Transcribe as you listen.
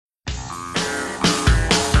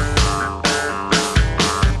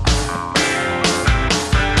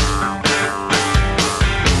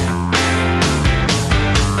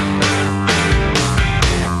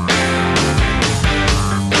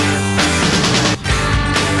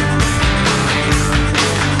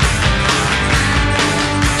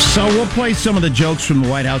So we'll play some of the jokes from the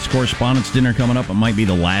White House Correspondents' Dinner coming up. It might be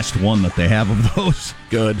the last one that they have of those.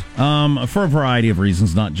 Good. For a variety of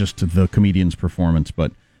reasons, not just the comedian's performance,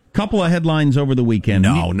 but a couple of headlines over the weekend.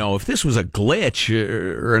 No. If this was a glitch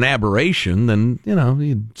or an aberration, then,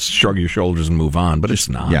 you'd shrug your shoulders and move on, but it's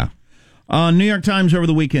not. Yeah. New York Times over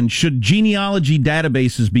the weekend. Should genealogy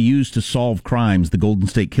databases be used to solve crimes? The Golden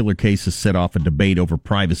State Killer case has set off a debate over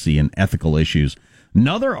privacy and ethical issues.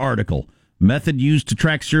 Another article. Method used to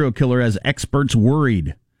track serial killer as experts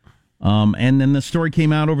worried. And then the story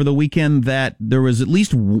came out over the weekend that there was at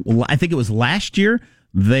least, I think it was last year,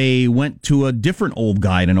 they went to a different old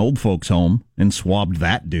guy in an old folks home and swabbed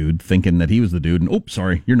that dude, thinking that he was the dude. And, oops,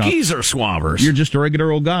 sorry, you're not. Geezer swabbers. You're just a regular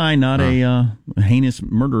old guy, not a heinous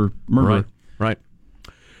murderer. Right.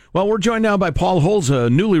 Well, we're joined now by Paul Holz, a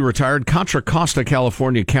newly retired Contra Costa,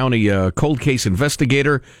 California County cold case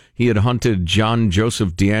investigator. He had hunted John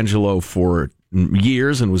Joseph D'Angelo for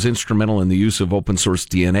years and was instrumental in the use of open source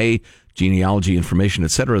DNA, genealogy information,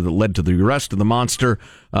 etc., that led to the arrest of the monster.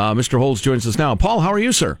 Mr. Holz joins us now. Paul, how are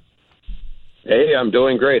you, sir? Hey, I'm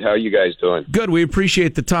doing great. How are you guys doing? Good. We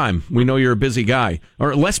appreciate the time. We know you're a busy guy.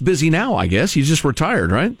 Or less busy now, I guess. You just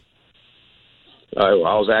retired, right? I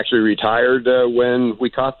was actually retired when we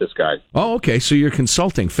caught this guy. Oh, okay. So you're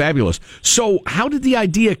consulting. Fabulous. So how did the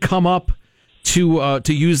idea come up to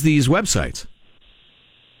use these websites?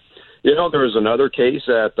 There was another case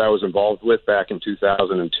that I was involved with back in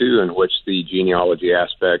 2002 in which the genealogy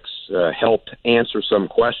aspects helped answer some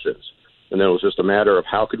questions. And then it was just a matter of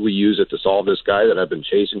how could we use it to solve this guy that I've been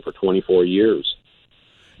chasing for 24 years.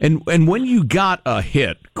 And when you got a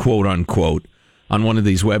hit, quote unquote, on one of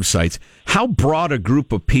these websites, how broad a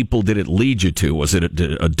group of people did it lead you to? Was it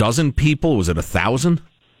a dozen people? Was it 1,000?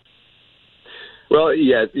 Well,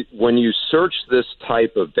 yeah, when you search this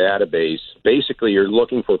type of database, basically you're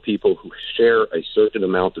looking for people who share a certain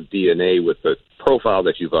amount of DNA with the profile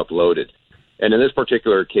that you've uploaded. And in this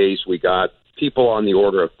particular case, we got people on the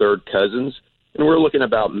order of third cousins, and we're looking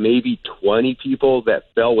about maybe 20 people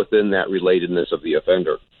that fell within that relatedness of the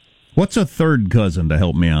offender. What's a third cousin, to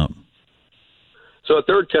help me out? So a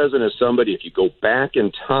third cousin is somebody, if you go back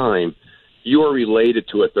in time, you are related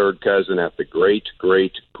to a third cousin at the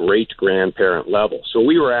great-great-great-grandparent level. So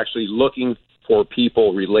we were actually looking for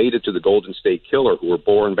people related to the Golden State Killer who were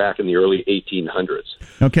born back in the early 1800s.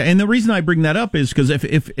 Okay, and the reason I bring that up is because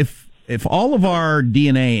if all of our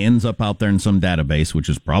DNA ends up out there in some database, which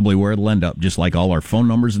is probably where it'll end up, just like all our phone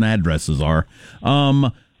numbers and addresses are,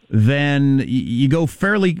 then you go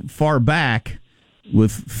fairly far back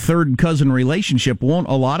with third cousin relationship. Won't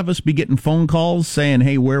a lot of us be getting phone calls saying,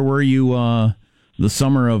 hey, where were you the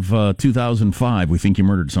summer of 2005? We think you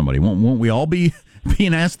murdered somebody. Won't we all be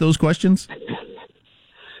being asked those questions?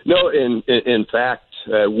 No, in fact,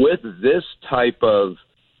 with this type of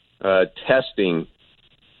testing,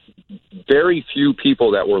 very few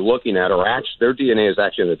people that we're looking at are actually, their DNA is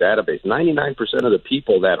actually in the database. 99% of the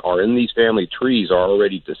people that are in these family trees are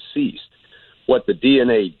already deceased. What the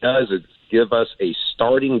DNA does is give us a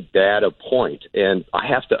starting data point. And I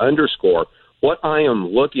have to underscore, what I am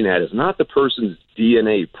looking at is not the person's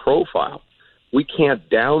DNA profile. We can't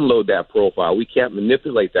download that profile. We can't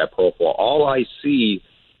manipulate that profile. All I see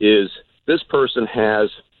is this person has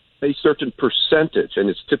a certain percentage, and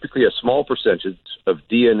it's typically a small percentage of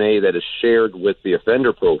DNA that is shared with the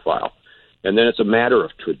offender profile. And then it's a matter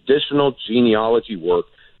of traditional genealogy work,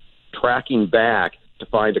 tracking back to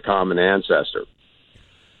find a common ancestor.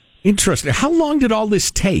 Interesting. How long did all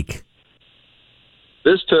this take?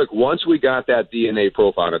 This took, once we got that DNA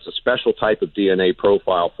profile, and it's a special type of DNA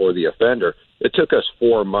profile for the offender, it took us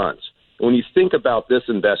 4 months. When you think about this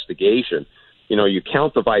investigation, you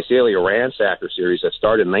count the Visalia Ransacker series that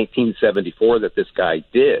started in 1974 that this guy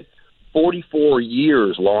did. 44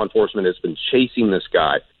 years law enforcement has been chasing this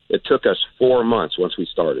guy. It took us 4 months once we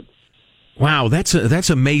started. Wow, that's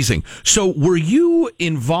amazing. So were you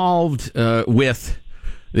involved with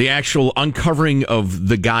the actual uncovering of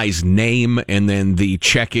the guy's name and then the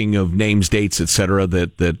checking of names, dates, etc.,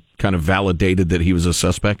 that kind of validated that he was a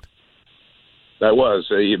suspect? That was.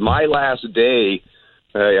 My last day,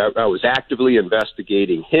 I was actively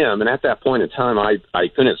investigating him, and at that point in time, I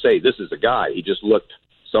couldn't say this is a guy. He just looked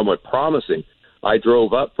somewhat promising. I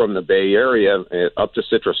drove up from the Bay Area up to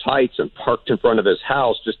Citrus Heights and parked in front of his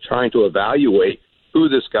house just trying to evaluate who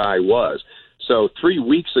this guy was. So 3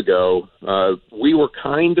 weeks ago, we were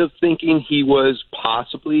kind of thinking he was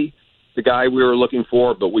possibly the guy we were looking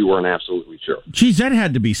for, but we weren't absolutely sure. Geez, that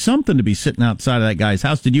had to be something to be sitting outside of that guy's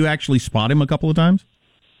house. Did you actually spot him a couple of times?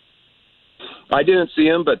 I didn't see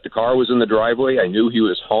him, but the car was in the driveway. I knew he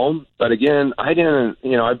was home. But again, I didn't,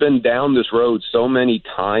 I've been down this road so many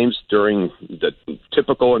times during the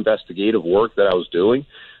typical investigative work that I was doing.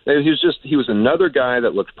 He was another guy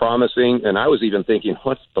that looked promising. And I was even thinking,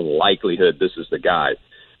 what's the likelihood this is the guy?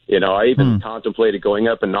 I even contemplated going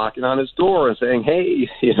up and knocking on his door and saying, hey,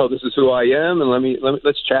 this is who I am. And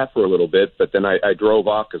let's chat for a little bit. But then I drove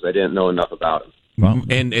off because I didn't know enough about him. Well,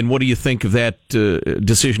 and what do you think of that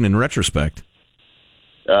decision in retrospect?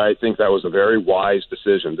 I think that was a very wise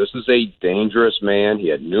decision. This is a dangerous man. He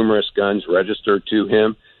had numerous guns registered to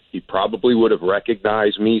him. He probably would have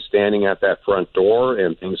recognized me standing at that front door,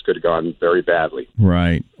 and things could have gone very badly.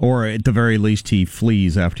 Right. Or at the very least, he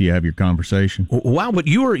flees after you have your conversation. Wow, but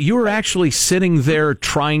you were actually sitting there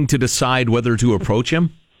trying to decide whether to approach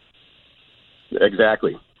him?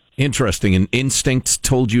 Exactly. Interesting. And instincts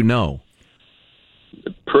told you no.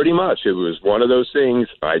 Pretty much. It was one of those things,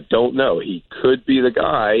 I don't know. He could be the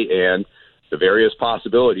guy, and the various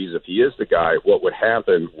possibilities, if he is the guy, what would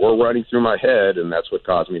happen, were running through my head, and that's what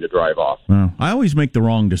caused me to drive off. Well, I always make the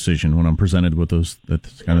wrong decision when I'm presented with those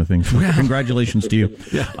kind of things. Congratulations to you.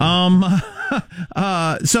 Yeah.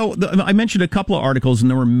 I mentioned a couple of articles, and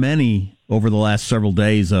there were many over the last several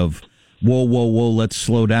days of, whoa, let's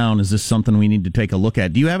slow down. Is this something we need to take a look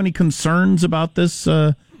at? Do you have any concerns about this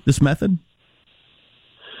method?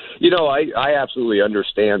 I absolutely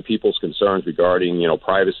understand people's concerns regarding,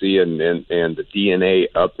 privacy and the DNA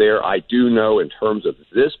up there. I do know in terms of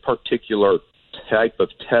this particular type of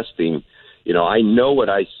testing, I know what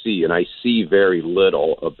I see, and I see very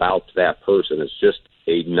little about that person. It's just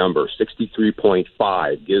a number.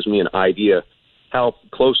 63.5 gives me an idea how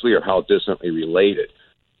closely or how distantly related.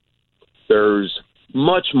 There's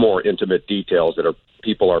much more intimate details that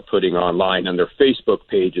people are putting online on their Facebook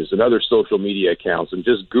pages and other social media accounts, and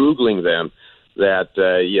just Googling them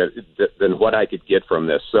than what I could get from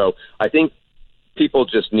this. So I think people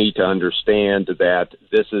just need to understand that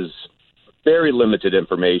this is very limited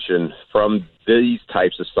information from these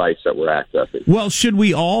types of sites that we're accessing. Well, should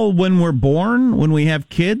we all, when we're born, when we have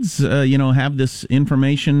kids, have this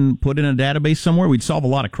information put in a database somewhere? We'd solve a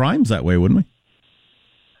lot of crimes that way, wouldn't we?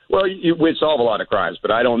 Well, we'd solve a lot of crimes,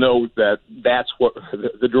 but I don't know that that's what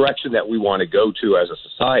the direction that we want to go to as a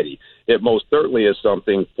society. It most certainly is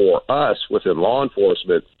something for us within law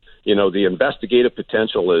enforcement. The investigative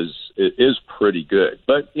potential is pretty good,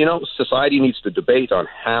 but society needs to debate on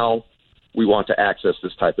how we want to access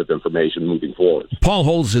this type of information moving forward. Paul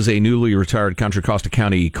Holz is a newly retired Contra Costa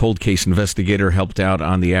County cold case investigator, helped out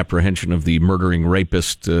on the apprehension of the murdering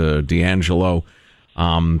rapist, D'Angelo.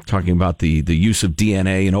 Talking about the use of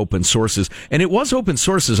DNA in open sources. And it was open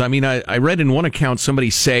sources. I mean, I read in one account somebody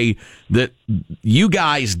say that you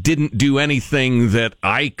guys didn't do anything that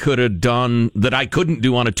I could have done that I couldn't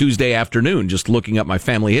do on a Tuesday afternoon, just looking up my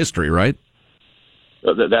family history, right?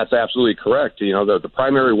 That's absolutely correct. The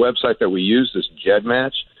primary website that we use, this GED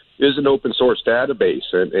Match, is an open source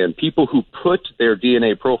database. And people who put their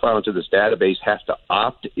DNA profile into this database have to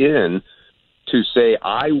opt in to say,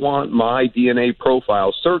 I want my DNA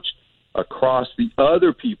profile searched across the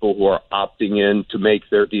other people who are opting in to make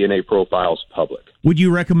their DNA profiles public. Would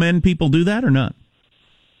you recommend people do that or not?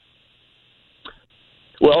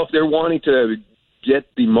 Well, if they're wanting to get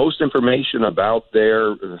the most information about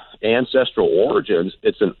their ancestral origins,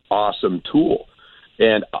 it's an awesome tool.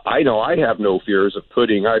 And I know I have no fears of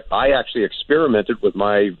I actually experimented with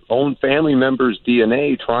my own family members'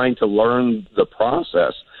 DNA trying to learn the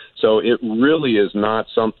process. So it really is not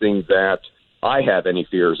something that I have any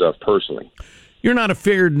fears of personally. You're not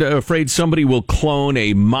afraid somebody will clone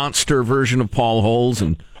a monster version of Paul Holz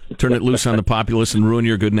and turn it loose on the populace and ruin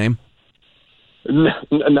your good name?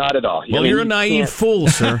 Not at all. Well, you're a naive fool,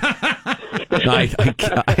 sir.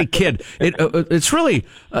 I kid. It's really,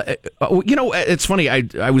 it's funny.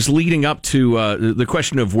 I was leading up to the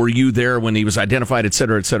question of were you there when he was identified, et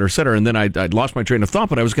cetera, et cetera, et cetera, and then I'd lost my train of thought,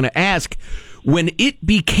 but I was going to ask, when it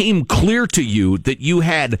became clear to you that you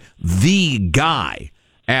had the guy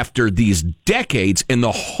after these decades and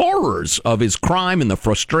the horrors of his crime and the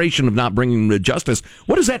frustration of not bringing him to justice,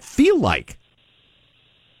 what does that feel like?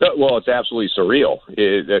 Well, it's absolutely surreal.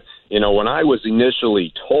 When I was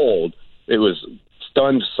initially told, it was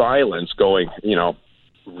stunned silence going,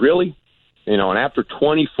 really? And after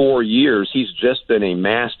 24 years, he's just been a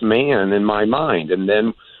masked man in my mind. And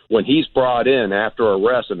then when he's brought in after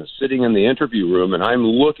arrest and is sitting in the interview room and I'm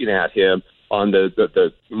looking at him on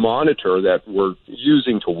the monitor that we're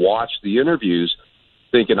using to watch the interviews,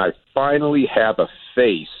 thinking I finally have a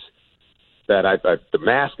face that the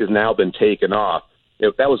mask has now been taken off.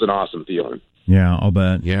 That was an awesome feeling. Yeah, I'll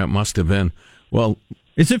bet. Yeah, it must have been. Well,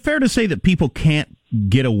 Is it fair to say that people can't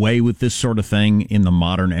get away with this sort of thing in the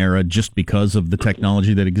modern era just because of the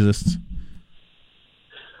technology that exists?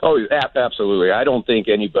 Oh, absolutely. I don't think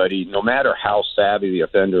anybody, no matter how savvy the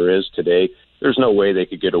offender is today, there's no way they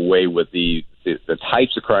could get away with the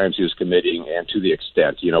types of crimes he was committing and to the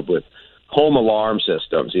extent, with home alarm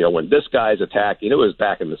systems. When this guy's attacking, it was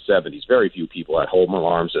back in the 70s, very few people had home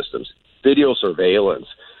alarm systems, video surveillance,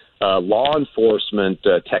 law enforcement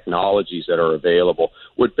technologies that are available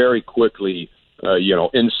would very quickly,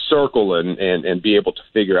 encircle and be able to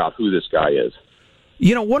figure out who this guy is.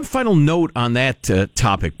 One final note on that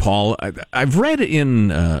topic, Paul. I've read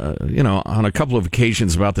on a couple of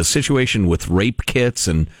occasions about the situation with rape kits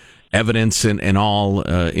and evidence and all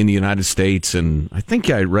in the United States. And I think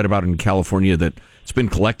I read about it in California that it's been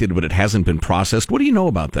collected, but it hasn't been processed. What do you know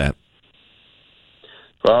about that?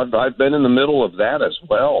 Well, I've been in the middle of that as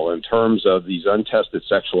well in terms of these untested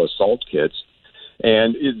sexual assault kits.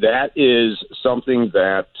 And that is something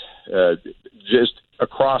that just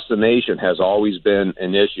across the nation has always been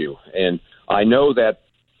an issue. And I know that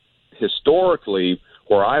historically,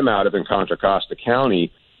 where I'm out of in Contra Costa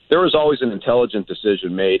County, there was always an intelligent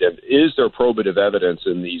decision made of, is there probative evidence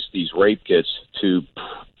in these rape kits to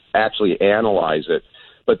actually analyze it?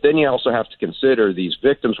 But then you also have to consider these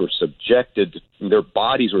victims were subjected, their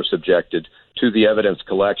bodies were subjected to the evidence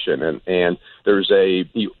collection. And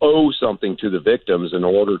you owe something to the victims in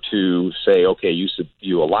order to say, okay,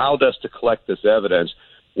 you allowed us to collect this evidence.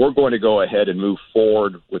 We're going to go ahead and move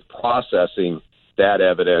forward with processing that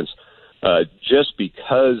evidence. Just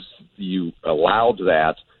because you allowed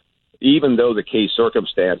that, even though the case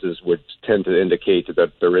circumstances would tend to indicate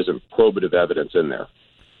that there isn't probative evidence in there.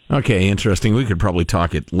 Okay, interesting. We could probably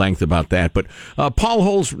talk at length about that. But Paul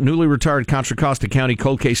Holz, newly retired Contra Costa County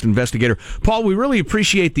cold case investigator. Paul, we really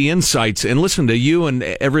appreciate the insights. And listen, to you and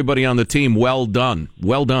everybody on the team, well done.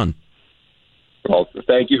 Well done. Well,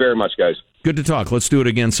 thank you very much, guys. Good to talk. Let's do it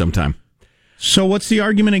again sometime. So what's the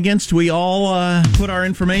argument against we all put our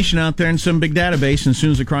information out there in some big database, and as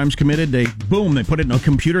soon as the crime's committed, they put it in a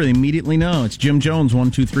computer, they immediately know it's Jim Jones,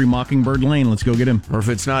 123 Mockingbird Lane. Let's go get him. Or if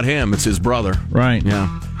it's not him, it's his brother. Right.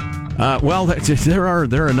 Yeah. There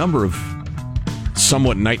are a number of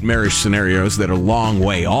somewhat nightmarish scenarios that are a long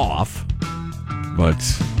way off. But,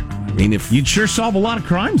 I mean, if you'd sure solve a lot of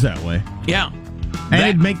crimes that way. Yeah. And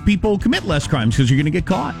it'd make people commit less crimes because you're going to get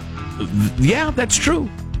caught. Yeah, that's true.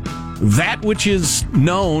 That which is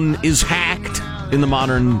known is hacked in the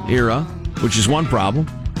modern era, which is one problem.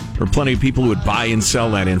 There are plenty of people who would buy and sell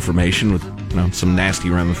that information with some nasty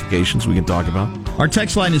ramifications we can talk about. Our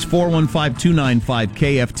text line is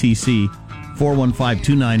 415-295-KFTC.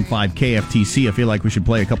 415-295-KFTC. I feel like we should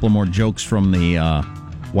play a couple more jokes from the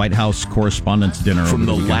White House Correspondents' Dinner. From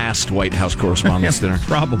the last White House Correspondents' Dinner.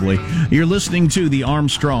 Probably. You're listening to the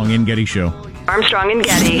Armstrong and Getty Show. Armstrong and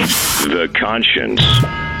Getty. The conscience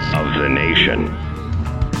of the nation.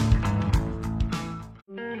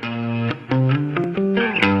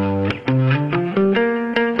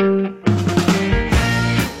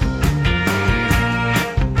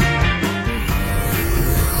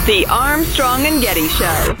 The Armstrong and Getty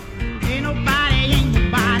Show. Ain't nobody in your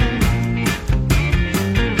body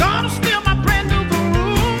gonna steal my brand new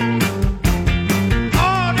groove.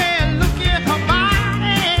 Oh, there, look at her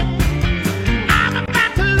body. I'm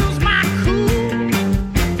about to lose my cool.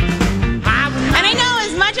 And I know,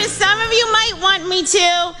 as much as some of you might want me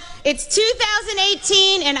to, it's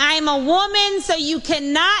 2018 and I'm a woman, so you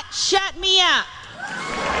cannot shut me up.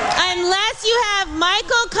 Unless you have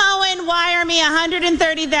Michael Cohen wire me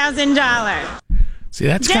 $130,000. See,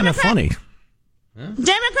 that's kind of funny.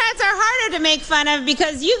 Democrats are harder to make fun of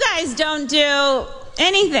because you guys don't do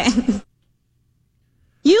anything.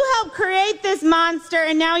 You helped create this monster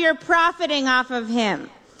and now you're profiting off of him.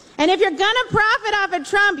 And if you're going to profit off of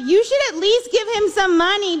Trump, you should at least give him some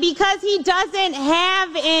money because he doesn't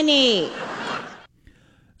have any.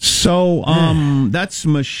 So, that's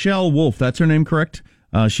Michelle Wolf. That's her name, correct?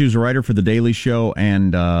 She was a writer for The Daily Show,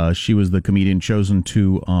 and she was the comedian chosen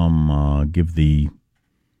to give the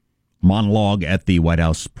monologue at the White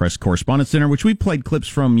House Press Correspondents' Dinner, which we played clips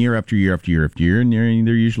from year after year after year after year, and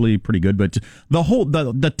they're usually pretty good. But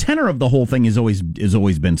the tenor of the whole thing has always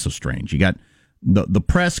been so strange. You got the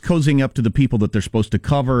press cozying up to the people that they're supposed to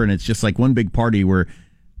cover, and it's just like one big party where,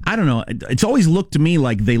 I don't know, it's always looked to me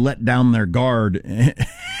like they let down their guard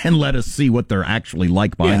and let us see what they're actually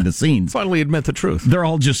like behind the scenes. Finally admit the truth. They're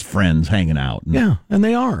all just friends hanging out. Yeah, and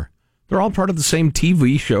they are. They're all part of the same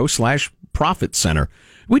TV show / profit center.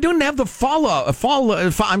 We didn't have the follow-up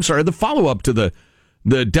to the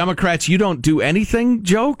Democrats you don't do anything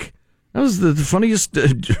joke. That was the funniest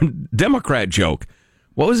Democrat joke.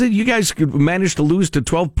 What was it? You guys managed to lose to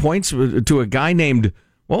 12 points to a guy named,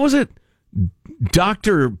 what was it?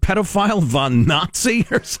 Dr. Pedophile Von Nazi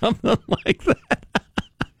or something like that.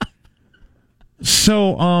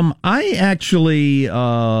 So, I actually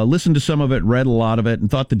listened to some of it, read a lot of it, and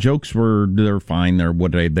thought the jokes they're fine. They're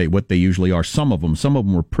what they usually are. Some of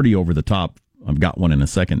them were pretty over the top. I've got one in a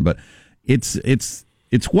second, but it's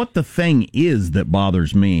what the thing is that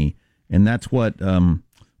bothers me, and that's what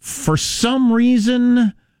for some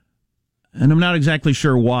reason, and I'm not exactly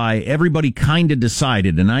sure why, everybody kind of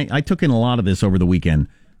decided, and I took in a lot of this over the weekend,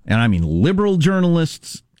 and I mean liberal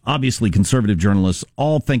journalists, obviously conservative journalists,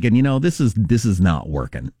 all thinking, this is not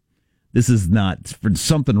working. This is not,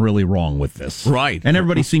 something really wrong with this. Right. And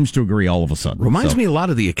everybody seems to agree all of a sudden. Reminds me a lot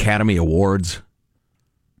of the Academy Awards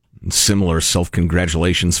and similar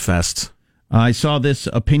self-congratulations fests. I saw this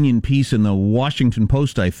opinion piece in the Washington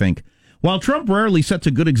Post, I think. While Trump rarely sets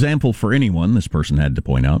a good example for anyone, this person had to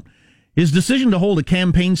point out, his decision to hold a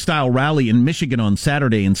campaign-style rally in Michigan on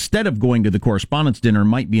Saturday instead of going to the Correspondents' Dinner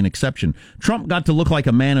might be an exception. Trump got to look like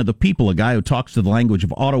a man of the people, a guy who talks to the language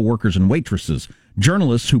of auto workers and waitresses.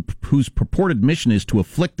 Journalists whose purported mission is to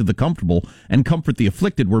afflict the comfortable and comfort the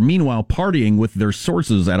afflicted were meanwhile partying with their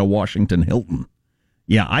sources at a Washington Hilton.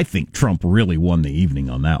 Yeah, I think Trump really won the evening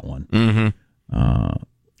on that one.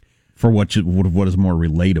 For what is more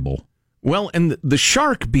relatable. Well, and the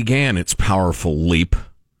shark began its powerful leap,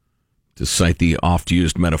 to cite the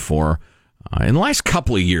oft-used metaphor, in the last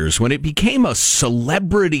couple of years when it became a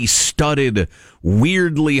celebrity-studded,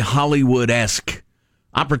 weirdly Hollywood-esque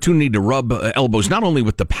opportunity to rub elbows not only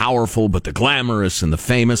with the powerful but the glamorous and the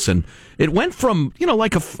famous. And it went from,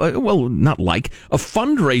 like a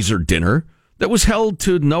fundraiser dinner that was held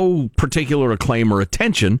to no particular acclaim or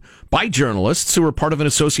attention by journalists who were part of an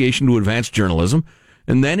association to advance journalism.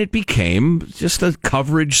 And then it became just a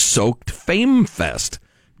coverage-soaked fame fest.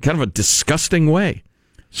 Kind of a disgusting way.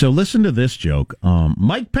 So listen to this joke.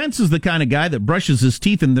 Mike Pence is the kind of guy that brushes his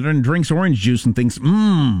teeth and then drinks orange juice and thinks,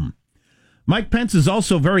 Mike Pence is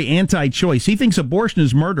also very anti-choice. He thinks abortion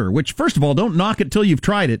is murder, which, first of all, don't knock it till you've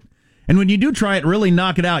tried it. And when you do try it, really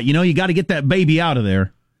knock it out. You got to get that baby out of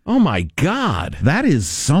there. Oh, my God. That is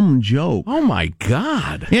some joke. Oh, my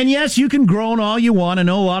God. And yes, you can groan all you want. I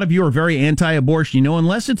know a lot of you are very anti-abortion.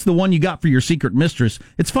 Unless it's the one you got for your secret mistress,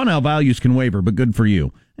 it's fun how values can waver, but good for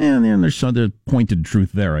you. And then there's some pointed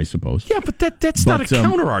truth there, I suppose. Yeah, but that's not a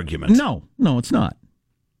counter-argument. No, it's not.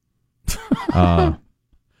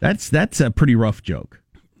 That's a pretty rough joke.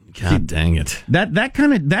 God dang it.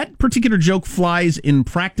 That particular joke flies in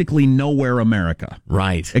practically nowhere America.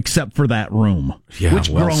 Right. Except for that room. Yeah,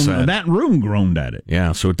 said. That room groaned at it.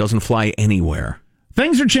 Yeah, so it doesn't fly anywhere.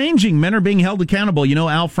 Things are changing. Men are being held accountable.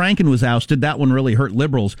 Al Franken was ousted. That one really hurt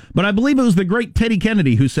liberals. But I believe it was the great Teddy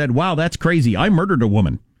Kennedy who said, wow, that's crazy. I murdered a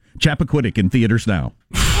woman. Chappaquiddick in theaters now.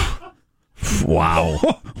 Wow.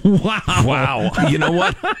 Wow. You know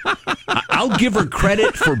what? I'll give her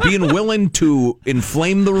credit for being willing to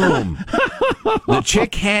inflame the room. The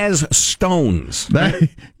chick has stones.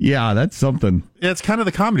 That's something. Yeah, it's kind of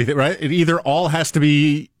the comedy thing, right? It either all has to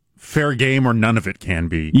be fair game or none of it can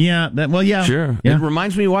be. Yeah. Sure. Yeah. It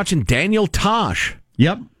reminds me of watching Daniel Tosh.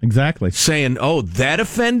 Yep, exactly. Saying, oh, that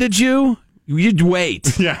offended you? You'd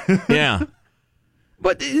wait. Yeah. Yeah.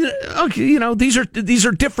 But these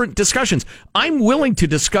are different discussions. I'm willing to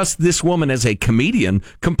discuss this woman as a comedian,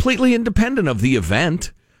 completely independent of the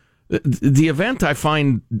event. The event I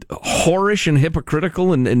find whorish and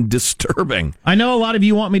hypocritical and disturbing. I know a lot of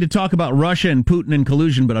you want me to talk about Russia and Putin and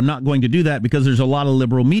collusion, but I'm not going to do that because there's a lot of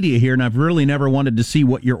liberal media here, and I've really never wanted to see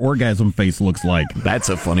what your orgasm face looks like. That's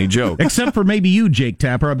a funny joke. Except for maybe you, Jake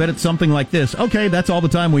Tapper. I bet it's something like this. Okay, that's all the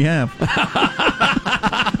time we have.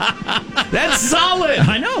 That's solid.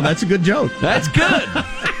 I know. That's a good joke. That's good.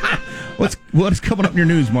 What's coming up in your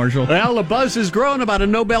news, Marshall? Well, the buzz has grown about a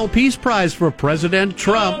Nobel Peace Prize for President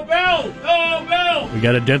Trump. Nobel! We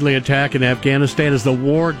got a deadly attack in Afghanistan as the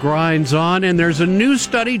war grinds on, and there's a new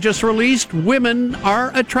study just released. Women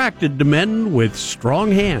are attracted to men with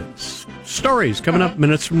strong hands. Stories coming up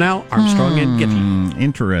minutes from now. Armstrong and Getty.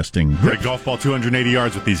 Interesting. Hit a golf ball 280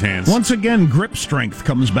 yards with these hands. Once again, grip strength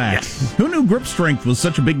comes back. Yes. Who knew grip strength was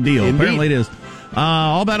such a big deal? Indeed. Apparently it is.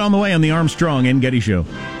 All that on the way on the Armstrong and Getty Show.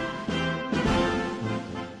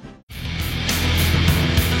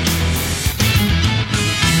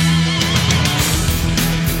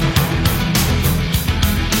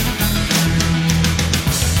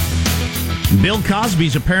 Bill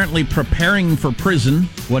Cosby's apparently preparing for prison.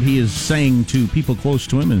 What he is saying to people close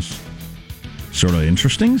to him is sort of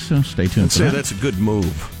interesting, so stay tuned for that. That's a good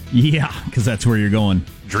move. Yeah, because that's where you're going.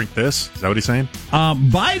 drink this? Is that what he's saying?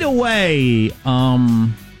 By the way,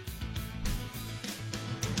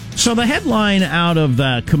 so the headline out of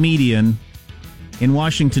the comedian in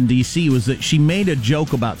Washington, D.C. was that she made a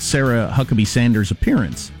joke about Sarah Huckabee Sanders'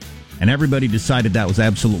 appearance, and everybody decided that was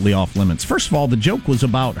absolutely off limits. First of all, the joke was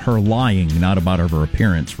about her lying, not about her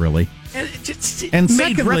appearance, really. And made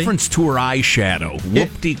secondly, reference to her eyeshadow.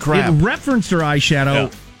 Whoop-de-crap. It referenced her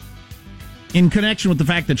eyeshadow in connection with the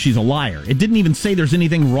fact that she's a liar. It didn't even say there's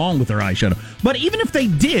anything wrong with her eyeshadow. But even if they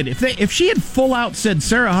did, if she had full out said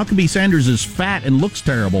Sarah Huckabee Sanders is fat and looks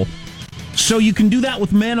terrible, so you can do that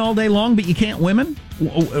with men all day long, but you can't women?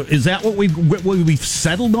 Is that what we've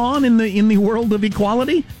settled on in the world of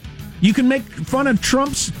equality? You can make fun of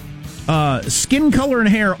Trump's skin color and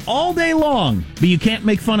hair all day long, but you can't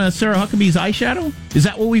make fun of Sarah Huckabee's eyeshadow? Is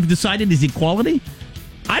that what we've decided is equality?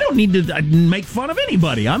 I don't need to make fun of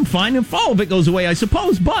anybody. I'm fine if all of it goes away, I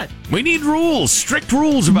suppose, but... We need rules, strict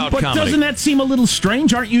rules about comedy. But doesn't that seem a little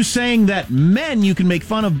strange? Aren't you saying that men you can make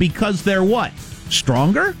fun of because they're what?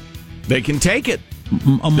 Stronger? They can take it.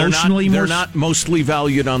 Emotionally they're not mostly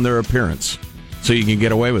valued on their appearance, so you can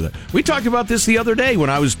get away with it. We talked about this the other day when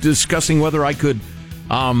I was discussing whether I could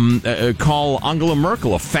call Angela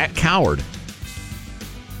Merkel a fat coward.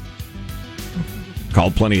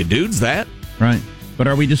 Called plenty of dudes that. Right. But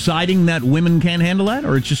are we deciding that women can't handle that,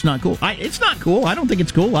 or it's just not cool? It's not cool. I don't think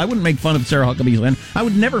it's cool. I wouldn't make fun of Sarah Huckabee's land. I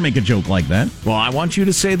would never make a joke like that. Well, I want you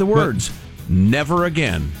to say the words. Never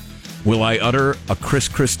again will I utter a Chris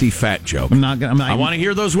Christie fat joke. I want to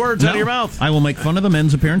hear those words out of your mouth. I will make fun of the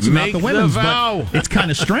men's appearance and not the women's. The vow. But it's kind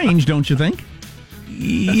of strange, don't you think?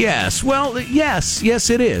 Yes. Well, yes,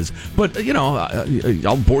 it is. But,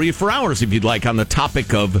 I'll bore you for hours if you'd like on the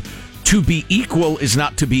topic of to be equal is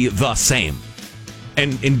not to be the same.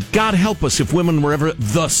 And God help us if women were ever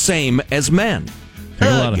the same as men.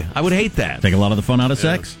 I would hate that. Take a lot of the fun out of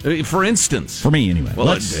sex? For instance. For me, anyway. Well,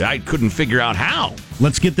 I couldn't figure out how.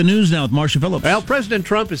 Let's get the news now with Marcia Phillips. Well, President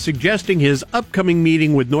Trump is suggesting his upcoming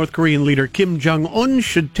meeting with North Korean leader Kim Jong-un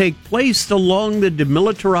should take place along the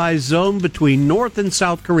demilitarized zone between North and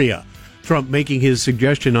South Korea. Trump making his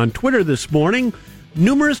suggestion on Twitter this morning.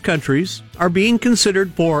 Numerous countries are being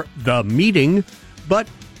considered for the meeting, but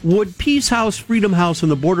would Peace House, Freedom House on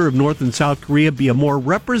the border of North and South Korea be a more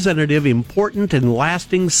representative, important, and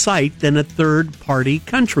lasting site than a third-party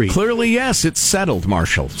country? Clearly, yes. It's settled,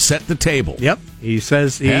 Marshall. Set the table. Yep. He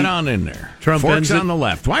says... Head on in there. Trump forks on the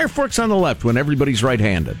left. Why are forks on the left when everybody's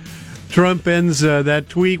right-handed? Trump ends that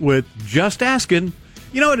tweet with, just asking.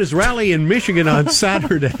 At his rally in Michigan on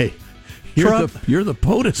Saturday... You're the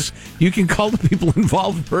POTUS. You can call the people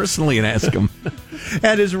involved personally and ask them.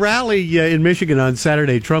 At his rally in Michigan on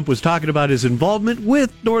Saturday, Trump was talking about his involvement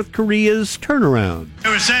with North Korea's turnaround.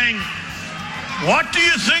 They were saying, what do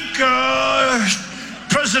you think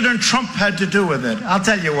President Trump had to do with it? I'll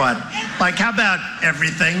tell you what. Like, how about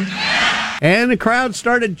everything? And the crowd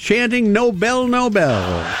started chanting, Nobel, Nobel.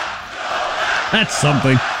 That's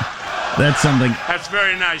something. That's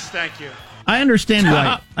very nice. Thank you. I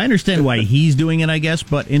understand why he's doing it, I guess,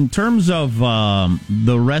 but in terms of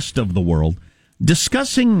the rest of the world,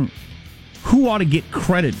 discussing who ought to get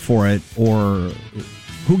credit for it or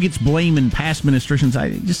who gets blame in past administrations,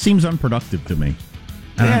 it just seems unproductive to me.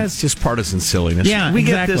 Yeah, it's just partisan silliness. Yeah,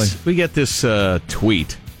 exactly. We get this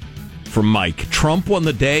tweet from Mike. Trump won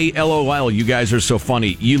the day. LOL, you guys are so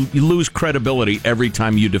funny. You lose credibility every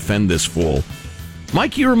time you defend this fool.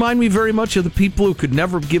 Mike, you remind me very much of the people who could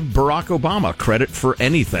never give Barack Obama credit for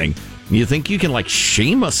anything. You think you can,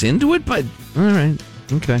 shame us into it? But, all right,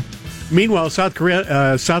 okay. Meanwhile, South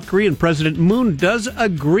Korean President Moon does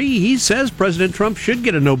agree. He says President Trump should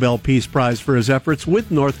get a Nobel Peace Prize for his efforts with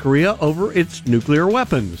North Korea over its nuclear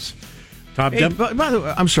weapons. By the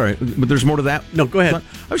way, I'm sorry, but there's more to that? No, go ahead.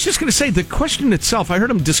 I was just going to say, the question itself, I heard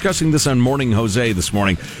him discussing this on Morning Jose this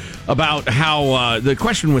morning, about how the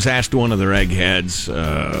question was asked to one of their eggheads,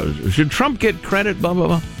 should Trump get credit, blah, blah,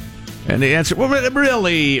 blah. And the answer, well,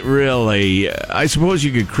 really, I suppose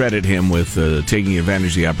you could credit him with taking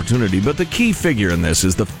advantage of the opportunity, but the key figure in this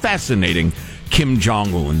is the fascinating Kim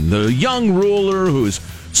Jong-un, the young ruler who's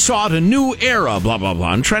sought a new era, blah, blah, blah.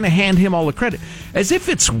 I'm trying to hand him all the credit, as if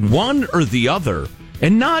it's one or the other,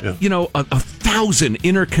 and not, a 1,000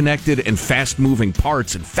 interconnected and fast-moving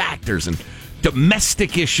parts and factors and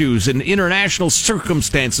domestic issues and international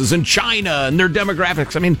circumstances and China and their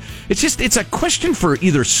demographics. I mean, it's a question for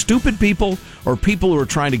either stupid people or people who are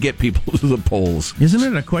trying to get people to the polls. Isn't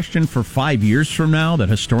it a question for 5 years from now that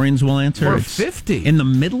historians will answer? Or 50. In the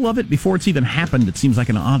middle of it, before it's even happened, it seems like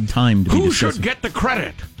an odd time to be discussing. Who should get the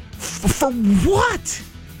credit? For what?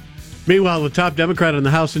 Meanwhile, the top Democrat on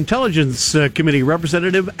the House Intelligence Committee,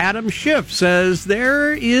 Representative Adam Schiff, says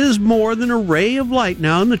there is more than a ray of light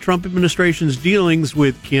now in the Trump administration's dealings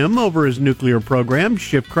with Kim over his nuclear program.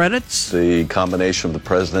 Schiff credits the combination of the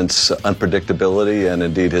president's unpredictability and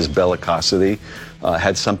indeed his bellicosity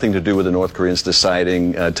had something to do with the North Koreans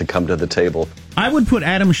deciding to come to the table. I would put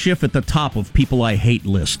Adam Schiff at the top of people I hate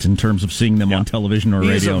list in terms of seeing them on television or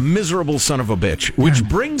radio. He's a miserable son of a bitch, which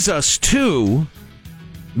brings us to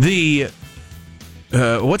the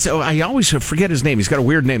I always forget his name. He's got a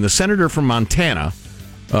weird name. The senator from Montana,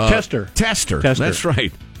 Tester. That's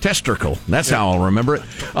right. Testercle. That's how I'll remember it.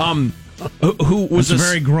 Who was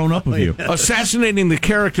very grown up of you, assassinating the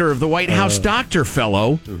character of the White House doctor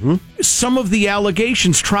fellow. Mm-hmm. Some of the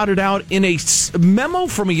allegations trotted out in a memo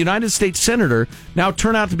from a United States senator now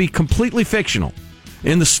turn out to be completely fictional,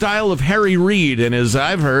 in the style of Harry Reid. And as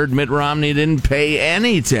I've heard, Mitt Romney didn't pay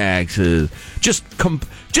any taxes.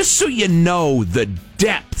 Just so you know the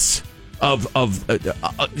depths of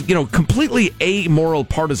completely amoral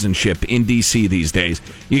partisanship in D.C. these days.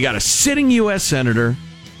 You got a sitting U.S. senator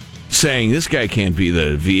saying this guy can't be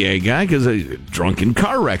the VA guy because of drunken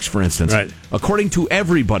car wrecks, for instance. Right. According to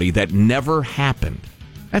everybody, that never happened.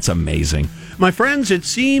 That's amazing. My friends, it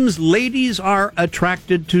seems ladies are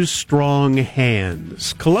attracted to strong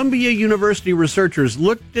hands. Columbia University researchers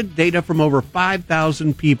looked at data from over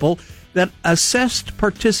 5,000 people that assessed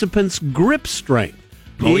participants' grip strength.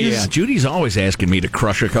 Oh, yeah. Judy's always asking me to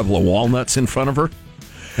crush a couple of walnuts in front of her.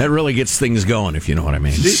 That really gets things going, if you know what I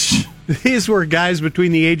mean. These were guys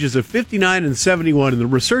between the ages of 59 and 71, and the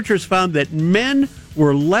researchers found that men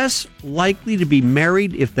were less likely to be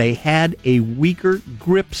married if they had a weaker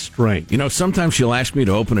grip strength. You know, sometimes she'll ask me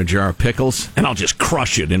to open a jar of pickles, and I'll just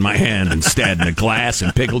crush it in my hand instead in a glass,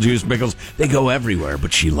 and pickle juice pickles. They go everywhere,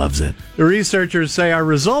 but she loves it. The researchers say our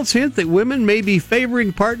results hint that women may be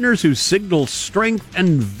favoring partners who signal strength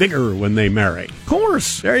and vigor when they marry. Of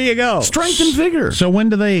course. There you go. Strength and vigor. So when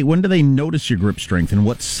do they notice your grip strength, and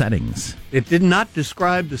what settings? It did not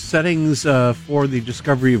describe the settings for the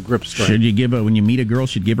discovery of grip strength. Should you when you meet a girl,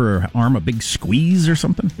 should you give her arm a big squeeze or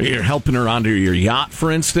something? You're helping her onto your yacht, for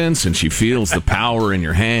instance, and she feels the power in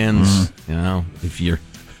your hands. You know, if you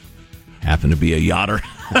happen to be a yachter.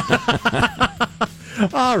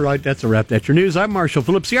 All right, that's a wrap. That's your news. I'm Marshall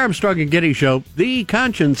Phillips, the Armstrong and Getty Show, the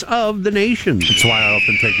conscience of the nation. That's why I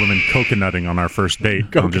often take women coconutting on our first date.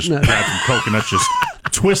 I'll just grab some coconuts, just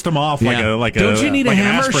twist them off like a Don't you need a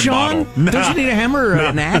hammer, Sean? Nah. Don't you need a hammer or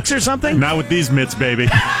an axe or something? Not with these mitts, baby.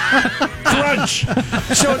 Crunch!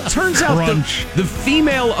 So it turns out the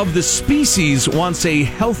female of the species wants a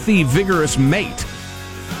healthy, vigorous mate.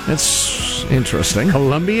 That's interesting.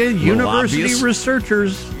 Columbia University obvious.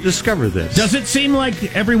 Researchers discovered this. Does it seem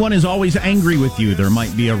like everyone is always angry with you? There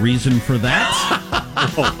might be a reason for that.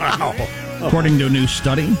 Oh, wow. According to a new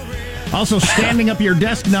study. Also, standing up at your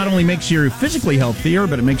desk not only makes you physically healthier,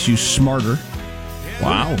 but it makes you smarter.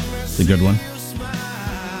 Wow. It's a good one.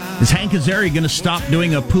 Is Hank Azaria going to stop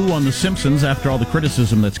doing a poo on The Simpsons after all the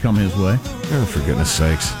criticism that's come his way? Oh, for goodness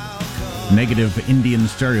sakes. Negative Indian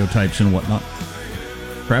stereotypes and whatnot.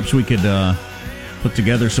 Perhaps we could put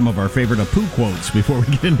together some of our favorite poo quotes before we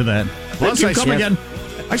get into that. Plus,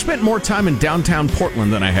 I spent more time in downtown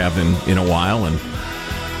Portland than I have in a while, and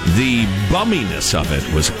the bumminess of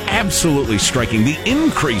it was absolutely striking. The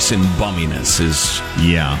increase in bumminess is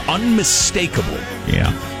unmistakable.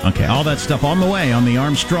 Yeah. Okay, all that stuff on the way on the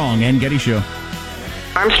Armstrong and Getty Show.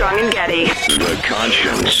 Armstrong and Getty. The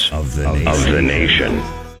conscience of the nation.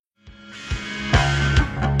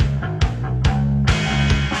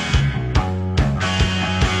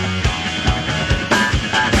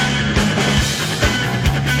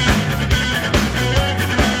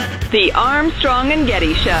 The Armstrong and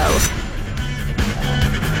Getty Show.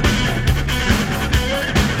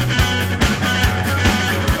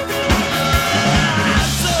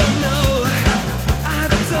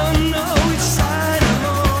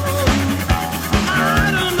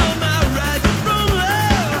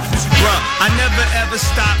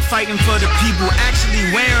 Stop fighting for the people,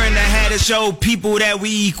 actually wearing a hat to show people that we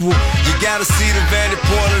equal. You gotta see the vantage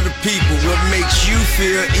point of the people. What makes you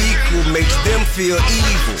feel equal makes them feel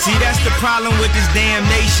evil. See, that's the problem with this damn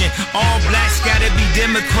nation. All blacks gotta be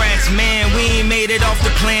Democrats, man. We ain't made it off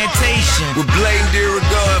the plantation. With blatant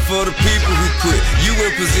disregard for the people who put you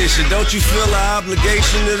in position. Don't you feel an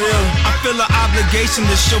obligation to them? I feel an obligation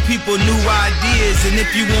to show people new ideas, and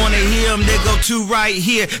if you wanna hear them, they go to right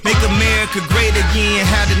here. Make America great again.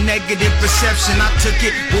 Had a negative perception. I took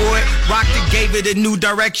it, boy, rocked it, gave it a new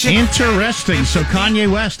direction. Interesting. So Kanye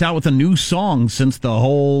West out with a new song since the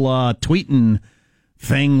whole tweeting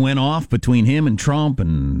thing went off between him and Trump,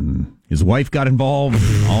 and his wife got involved,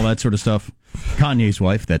 all that sort of stuff. Kanye's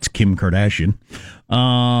wife, that's Kim Kardashian.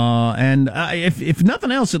 And if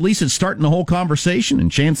nothing else, at least it's starting the whole conversation.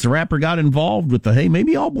 And Chance the Rapper got involved with the, hey,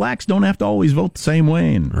 maybe all blacks don't have to always vote the same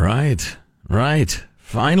way. And Right.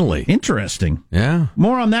 Finally. Interesting. Yeah.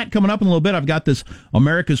 More on that coming up in a little bit. I've got this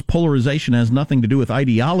America's polarization has nothing to do with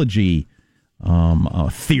ideology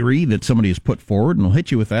theory that somebody has put forward, and I'll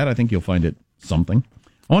hit you with that. I think you'll find it something.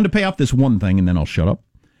 I wanted to pay off this one thing, and then I'll shut up.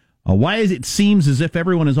 Why is it seems as if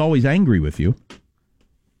everyone is always angry with you?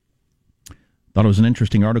 Thought it was an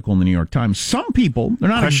interesting article in the New York Times. Some people, they're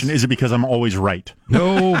not... Question, is it because I'm always right?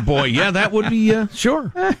 Oh, boy. Yeah, that would be,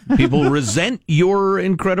 sure. People resent your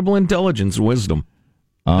incredible intelligence and wisdom.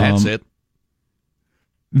 That's it.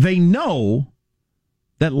 They know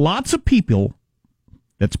that lots of people,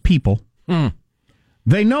 they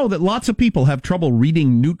know that lots of people have trouble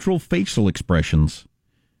reading neutral facial expressions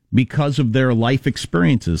because of their life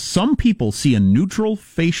experiences. Some people see a neutral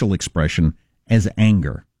facial expression as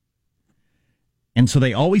anger. And so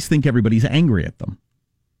they always think everybody's angry at them.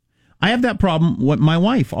 I have that problem. What my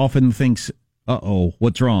wife often thinks, uh-oh,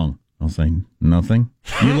 what's wrong? I'll say, nothing.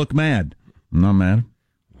 You look mad. I'm not mad.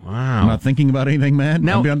 Wow. I'm not thinking about anything mad.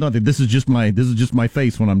 Now, I'm nothing. This is just my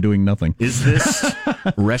face when I'm doing nothing. Is this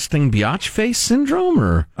resting biatch face syndrome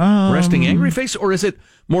or resting angry face, or is it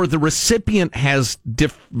more the recipient has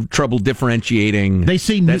trouble differentiating? That's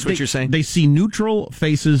what you're saying? They see neutral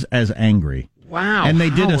faces as angry. Wow. And they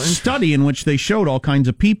did a study in which they showed all kinds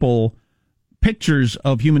of people pictures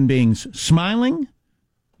of human beings smiling,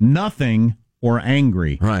 nothing, or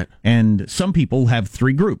angry. Right. And some people have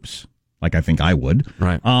three groups. Like I think I would.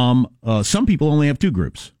 Right. Some people only have two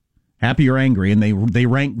groups, happy or angry, and they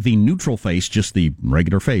rank the neutral face, just the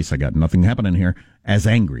regular face, I got nothing happening here, as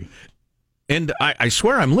angry. And I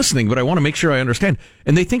swear I'm listening, but I want to make sure I understand.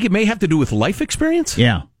 And they think it may have to do with life experience?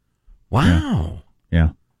 Yeah. Wow. Yeah.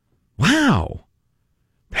 Wow.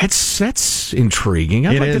 That's intriguing.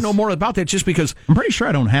 I'd like to know more about that just because... I'm pretty sure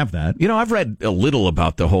I don't have that. You know, I've read a little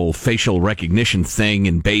about the whole facial recognition thing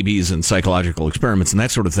in babies and psychological experiments and that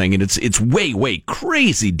sort of thing, and it's way, way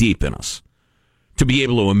crazy deep in us to be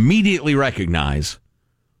able to immediately recognize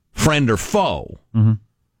friend or foe. Mm-hmm.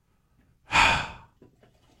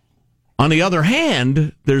 On the other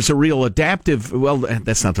hand, there's a real adaptive... Well,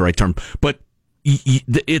 that's not the right term, but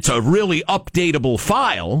it's a really updatable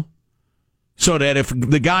file... So that if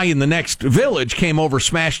the guy in the next village came over,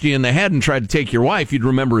 smashed you in the head, and tried to take your wife, you'd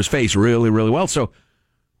remember his face really, really well. So,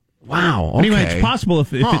 wow. Okay. Anyway, it's possible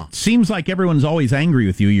if it seems like everyone's always angry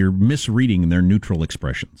with you, you're misreading their neutral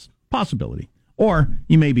expressions. Possibility. Or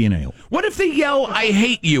you may be an ale. What if they yell, I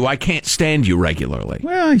hate you, I can't stand you regularly?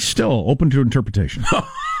 Well, I'm still open to interpretation.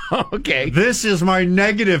 Okay. This is my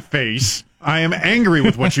negative face. I am angry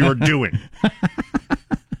with what you are doing.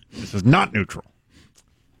 This is not neutral.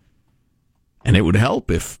 And it would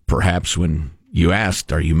help if perhaps when you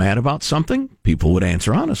asked, are you mad about something? People would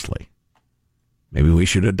answer honestly. Maybe we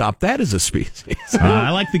should adopt that as a species.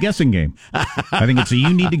 I like the guessing game. I think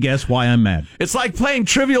you need to guess why I'm mad. It's like playing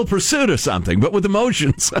Trivial Pursuit or something, but with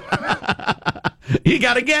emotions. You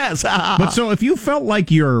got to guess. But so if you felt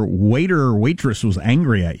like your waiter or waitress was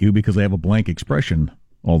angry at you because they have a blank expression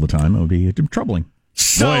all the time, it would be troubling.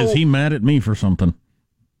 Boy, is he mad at me for something.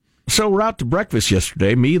 So we're out to breakfast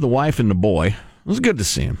yesterday, me, the wife, and the boy. It was good to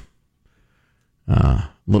see him.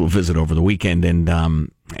 Little visit over the weekend, and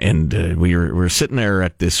we were sitting there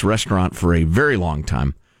at this restaurant for a very long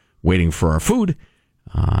time, waiting for our food,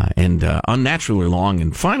 and unnaturally long.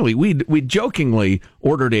 And finally, we jokingly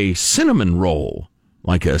ordered a cinnamon roll,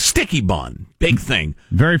 like a sticky bun, big thing.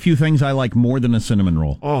 Very few things I like more than a cinnamon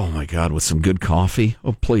roll. Oh my God, with some good coffee.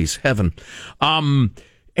 Oh please, heaven.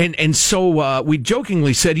 And so we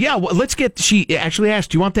jokingly said, yeah, well, let's get, she actually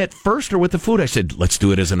asked, do you want that first or with the food? I said, let's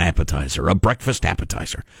do it as an appetizer, a breakfast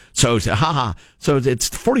appetizer. So, so it's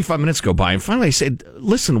 45 minutes go by. And finally I said,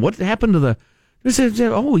 listen, what happened to the, I said,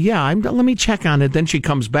 oh yeah, let me check on it. Then she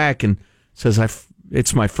comes back and says,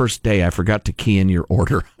 it's my first day. I forgot to key in your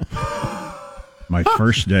order. My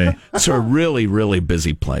first day. It's a really, really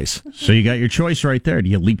busy place. So you got your choice right there. Do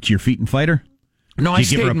you leap to your feet and fight her? No, Do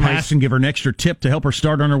you give her a pass and give her an extra tip to help her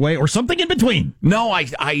start on her way, or something in between? No,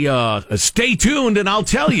 I stay tuned and I'll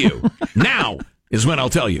tell you. Now is when I'll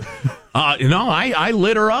tell you. I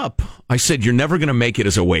lit her up. I said, you're never going to make it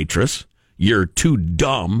as a waitress. You're too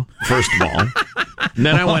dumb, first of all. And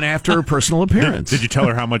then I went after her personal appearance. Did you tell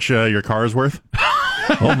her how much your car is worth?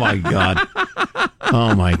 Oh, my God.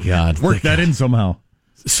 Oh, my God. Work that in somehow.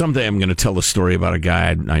 Someday I'm going to tell a story about a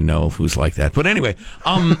guy I know who's like that. But anyway,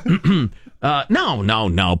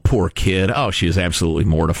 no, poor kid. Oh, she was absolutely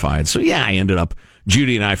mortified. So, yeah, I ended up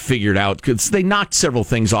Judy and I figured out, because they knocked several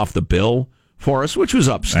things off the bill for us, which was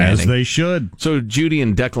upstanding. As they should. So Judy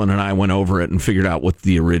and Declan and I went over it and figured out what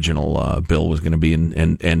the original bill was going to be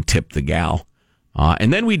and tipped the gal.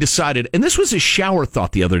 And then we decided, and this was a shower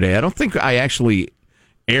thought the other day. I don't think I actually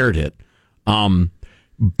aired it.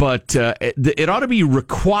 But it ought to be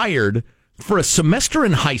required for a semester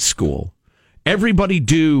in high school. Everybody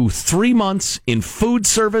do 3 months in food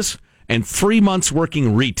service and 3 months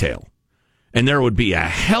working retail. And there would be a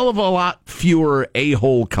hell of a lot fewer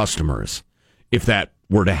a-hole customers if that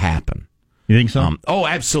were to happen. You think so? Oh,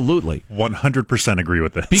 absolutely. 100% agree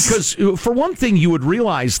with this. Because, for one thing, you would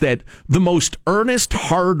realize that the most earnest,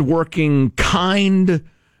 hardworking, kind,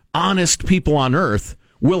 honest people on earth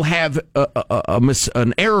will have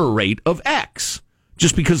an error rate of X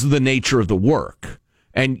just because of the nature of the work.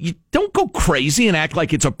 And you don't go crazy and act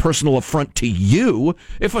like it's a personal affront to you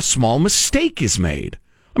if a small mistake is made.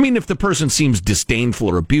 I mean, if the person seems disdainful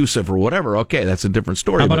or abusive or whatever, okay, that's a different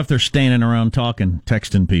story. How about if they're standing around talking,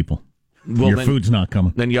 texting people? Well, your food's not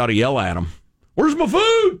coming. Then you ought to yell at them. Where's my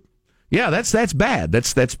food? Yeah, that's bad.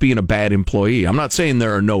 That's being a bad employee. I'm not saying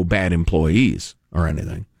there are no bad employees or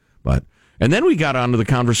anything, but and then we got onto the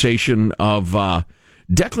conversation of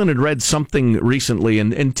Declan had read something recently,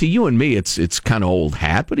 and to you and me, it's kind of old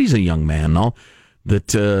hat, but he's a young man, no?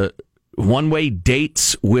 That one way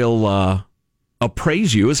dates will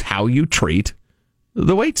appraise you is how you treat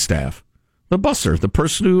the wait staff, the busser, the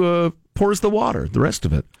person who pours the water, the rest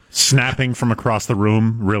of it. Snapping from across the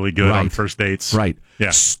room, really good on first dates. Right. Yeah.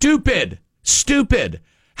 Stupid.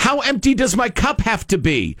 How empty does my cup have to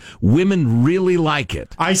be? Women really like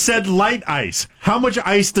it. I said light ice. How much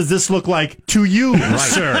ice does this look like to you,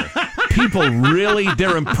 sir? People really,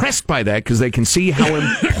 they're impressed by that because they can see how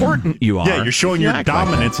important you are. Yeah, you're showing your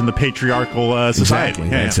dominance in the patriarchal society.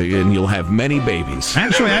 Exactly. Yeah. And you'll have many babies.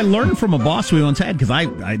 Actually, I learned from a boss we once had,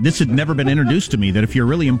 because this had never been introduced to me, that if you're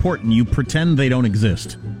really important, you pretend they don't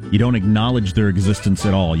exist. You don't acknowledge their existence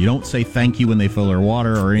at all. You don't say thank you when they fill their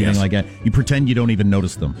water or anything like that. You pretend you don't even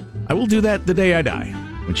notice them. I will do that the day I die.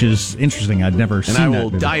 Which is interesting. I'd never seen that. And I will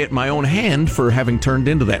die at my own hand for having turned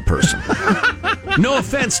into that person. No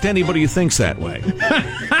offense to anybody who thinks that way.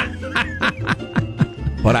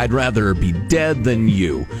 But I'd rather be dead than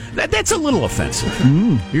you. That's a little offensive.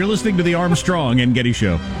 You're listening to the Armstrong and Getty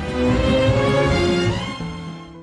Show.